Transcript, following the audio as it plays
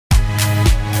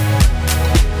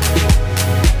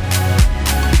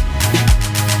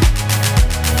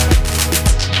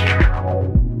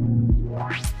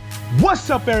What's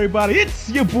up, everybody? It's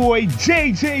your boy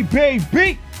JJ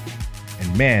Baby.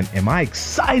 And man, am I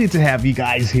excited to have you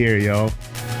guys here, yo.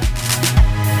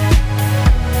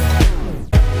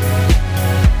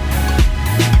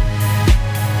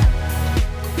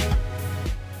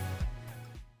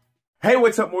 Hey,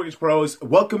 what's up, Mortgage Pros?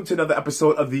 Welcome to another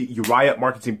episode of the Uriah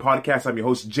Marketing Podcast. I'm your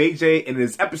host, JJ, and it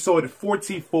is episode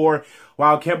 44.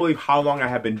 Wow, I can't believe how long I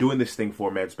have been doing this thing for,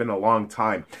 man. It's been a long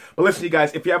time. But listen, you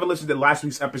guys, if you haven't listened to last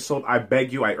week's episode, I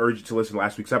urge you to listen to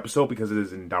last week's episode because it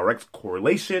is in direct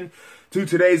correlation to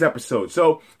today's episode.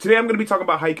 So today I'm going to be talking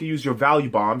about how you can use your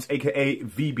value bombs, aka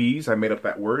VBs. I made up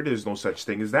that word. There's no such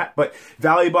thing as that, but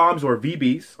value bombs or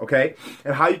VBs, okay?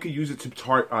 And how you can use it to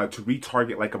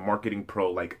retarget like a marketing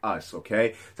pro like us,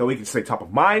 okay? So we can stay top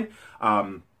of mind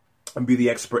and be the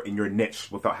expert in your niche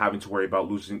without having to worry about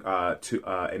losing to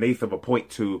an eighth of a point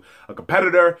to a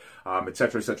competitor, et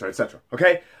cetera, et cetera, et cetera,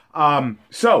 okay?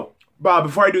 So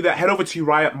before I do that, head over to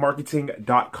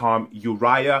UriahMarketing.com,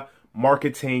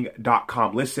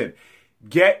 UriahMarketing.com. Listen,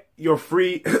 get your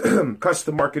free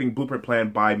custom marketing blueprint plan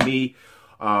by me.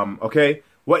 Okay,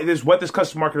 what this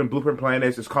custom marketing blueprint plan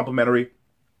is complimentary.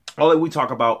 All that we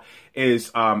talk about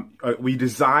is we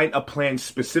design a plan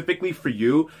specifically for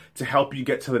you to help you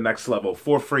get to the next level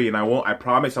for free. And I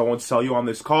promise I won't sell you on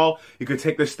this call. You could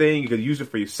take this thing, you could use it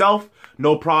for yourself,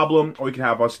 no problem, or you can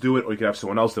have us do it, or you can have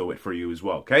someone else do it for you as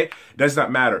well, okay? It does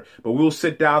not matter. But we'll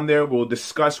sit down there, we'll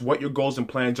discuss what your goals and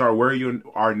plans are, where you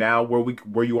are now,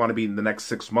 where you want to be in the next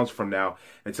 6 months from now,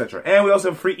 etc. And we also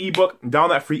have a free ebook.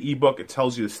 Down that free ebook, it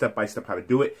tells you the step-by-step how to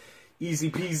do it.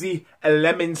 Easy peasy,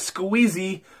 lemon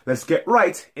squeezy. Let's get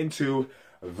right into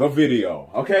the video.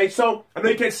 Okay, so I know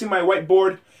you can't see my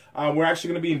whiteboard. We're actually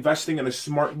going to be investing in a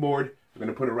smart board. I'm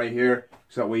going to put it right here,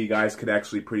 so that way you guys could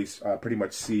actually pretty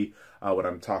much see what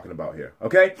I'm talking about here.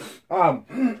 Okay,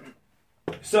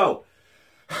 so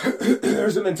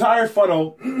there's an entire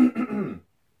funnel that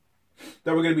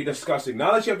we're going to be discussing.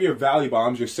 Now that you have your value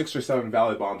bombs, your 6 or 7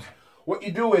 value bombs, what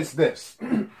you do is this.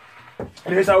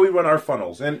 And here's how we run our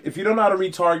funnels. And if you don't know how to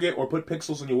retarget or put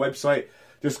pixels on your website,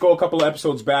 just go a couple of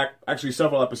episodes back, actually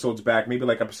several episodes back, maybe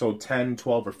like episode 10,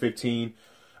 12, or 15.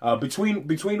 Between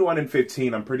 1 and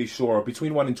 15, I'm pretty sure.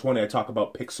 Between 1 and 20, I talk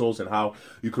about pixels and how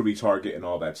you could retarget and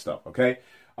all that stuff, okay?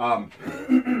 So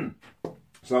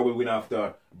that way we don't have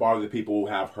to bother the people who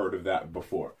have heard of that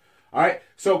before. All right,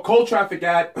 so cold traffic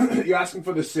ad, you're asking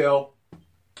for the sale.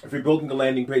 If you're building a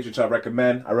landing page, which I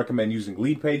recommend using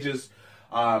lead pages.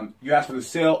 You ask for the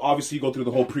sale. Obviously, you go through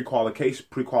the whole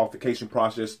pre-qualification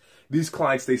process. These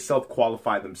clients, they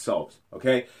self-qualify themselves,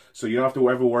 okay? So you don't have to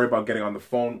ever worry about getting on the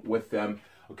phone with them,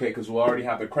 okay? Because we'll already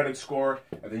have their credit score,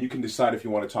 and then you can decide if you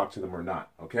want to talk to them or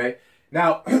not, okay?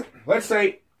 Now, let's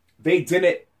say they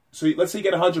didn't. So let's say you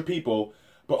get 100 people,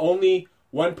 but only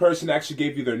one person actually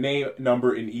gave you their name,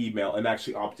 number, and email and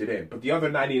actually opted in, but the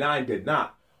other 99 did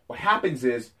not. What happens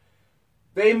is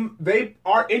they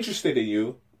are interested in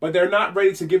you, but they're not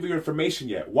ready to give you information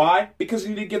yet. Why? Because you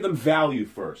need to give them value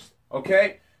first,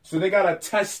 okay? So they got to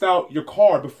test out your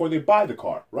car before they buy the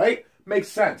car, right? Makes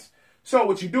sense. So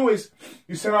what you do is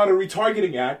you send out a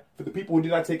retargeting ad for the people who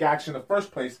did not take action in the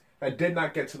first place that did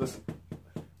not get to this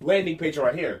landing page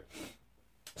right here.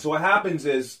 So what happens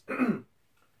is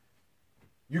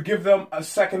you give them a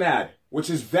second ad,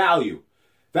 which is value.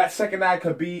 That second ad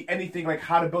could be anything like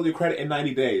how to build your credit in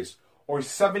 90 days or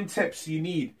 7 tips you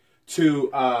need to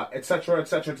et cetera,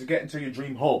 to get into your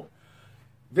dream home.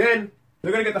 Then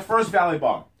they're going to get the first value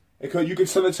bomb. You can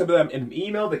send it to them in an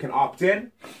email. They can opt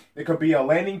in. It could be a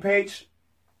landing page.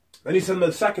 Then you send them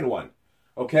the second one.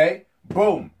 Okay?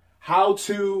 Boom. How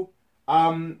to,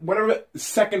 whatever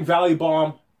second value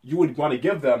bomb you would want to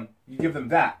give them, you give them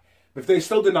that. If they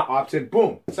still did not opt in,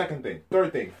 boom. Second thing,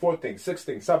 third thing, fourth thing, sixth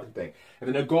thing, seventh thing. And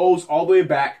then it goes all the way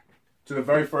back to the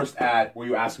very first ad where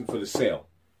you're asking for the sale.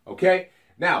 Okay?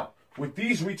 Now, with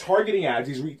these retargeting ads,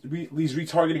 these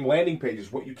retargeting landing pages,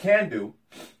 what you can do,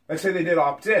 let's say they did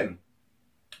opt in.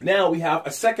 Now we have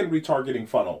a second retargeting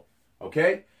funnel,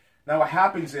 okay? Now what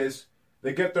happens is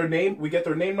they get their name, we get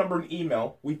their name, number, and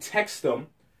email. We text them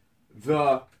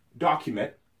the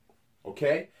document,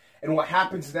 okay? And what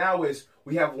happens now is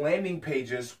we have landing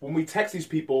pages. When we text these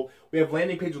people, we have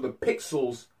landing pages with the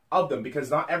pixels of them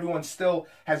because not everyone still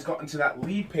has gotten to that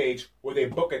lead page where they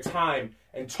book a time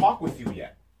and talk with you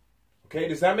yet. Okay,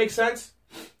 does that make sense?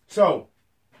 So,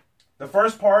 the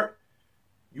first part,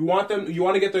 you want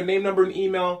to get their name, number, and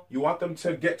email. You want them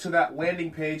to get to that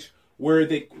landing page where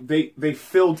they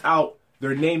filled out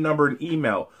their name, number, and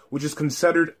email, which is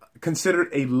considered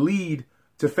a lead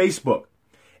to Facebook.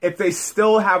 If they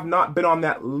still have not been on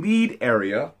that lead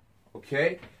area,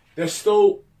 okay,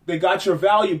 they got your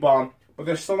value bomb, but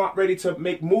they're still not ready to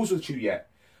make moves with you yet.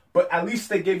 But at least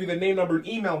they gave you the name, number, and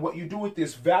email. What you do with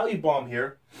this value bomb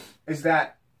here is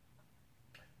that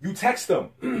you text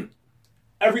them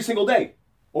every single day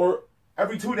or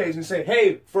every 2 days and say,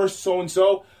 hey, first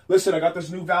so-and-so, listen, I got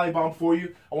this new value bomb for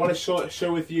you. I want to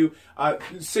share with you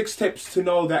 6 tips to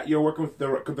know that you're working with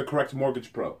the correct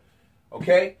mortgage pro.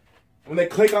 Okay? When they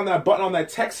click on that button on that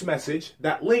text message,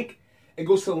 that link, it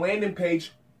goes to the landing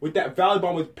page with that value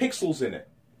bomb with pixels in it.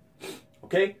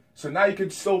 Okay? So now you can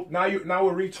now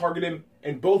we're retargeting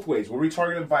in both ways. We're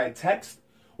retargeting via text,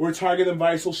 we're targeting them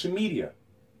via social media.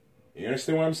 You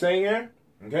understand what I'm saying here?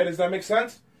 Okay, does that make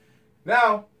sense?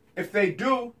 Now, if they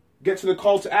do get to the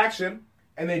call to action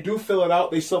and they do fill it out,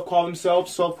 they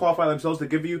self-qualify themselves, they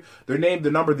give you their name,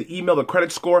 the number, the email, the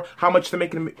credit score, how much they're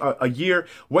making a year,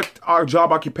 what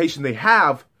job occupation they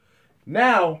have.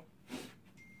 Now,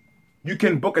 you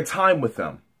can book a time with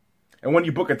them. And when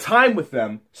you book a time with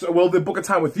them, they book a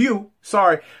time with you,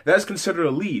 that's considered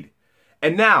a lead.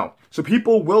 And now, so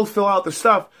people will fill out the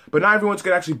stuff, but not everyone's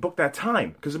going to actually book that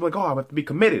time because they'll be like, oh, I have to be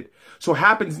committed. So what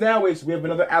happens now is we have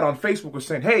another ad on Facebook that's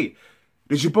saying, hey,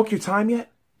 did you book your time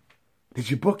yet?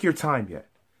 Did you book your time yet?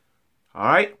 All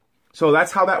right? So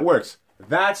that's how that works.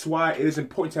 That's why it is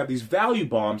important to have these value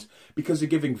bombs because you're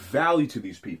giving value to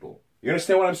these people. You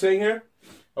understand what I'm saying here?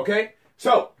 Okay?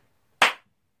 So,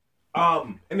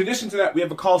 in addition to that, we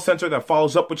have a call center that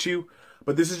follows up with you.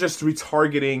 But this is just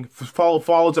retargeting,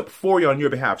 follows up for you on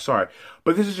your behalf,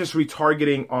 But this is just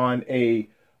retargeting on a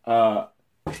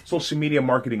social media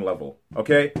marketing level,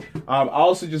 okay? I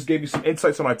also just gave you some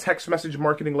insights on our text message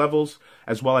marketing levels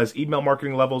as well as email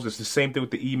marketing levels. It's the same thing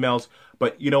with the emails.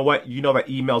 But you know what? You know that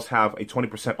emails have a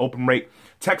 20% open rate.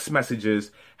 Text messages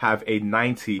have a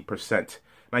 90%.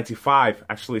 95,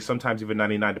 actually, sometimes even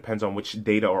 99, depends on which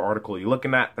data or article you're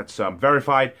looking at. That's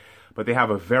verified. But they have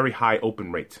a very high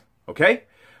open rate. Okay?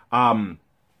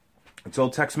 Until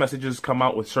text messages come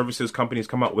out with companies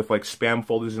come out with like spam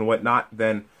folders and whatnot,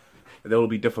 then that will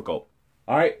be difficult.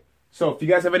 All right? So if you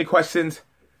guys have any questions,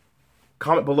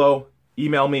 comment below,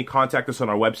 email me, contact us on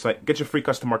our website, get your free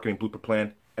custom marketing blueprint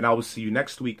plan, and I will see you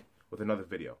next week with another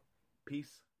video.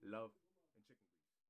 Peace, love.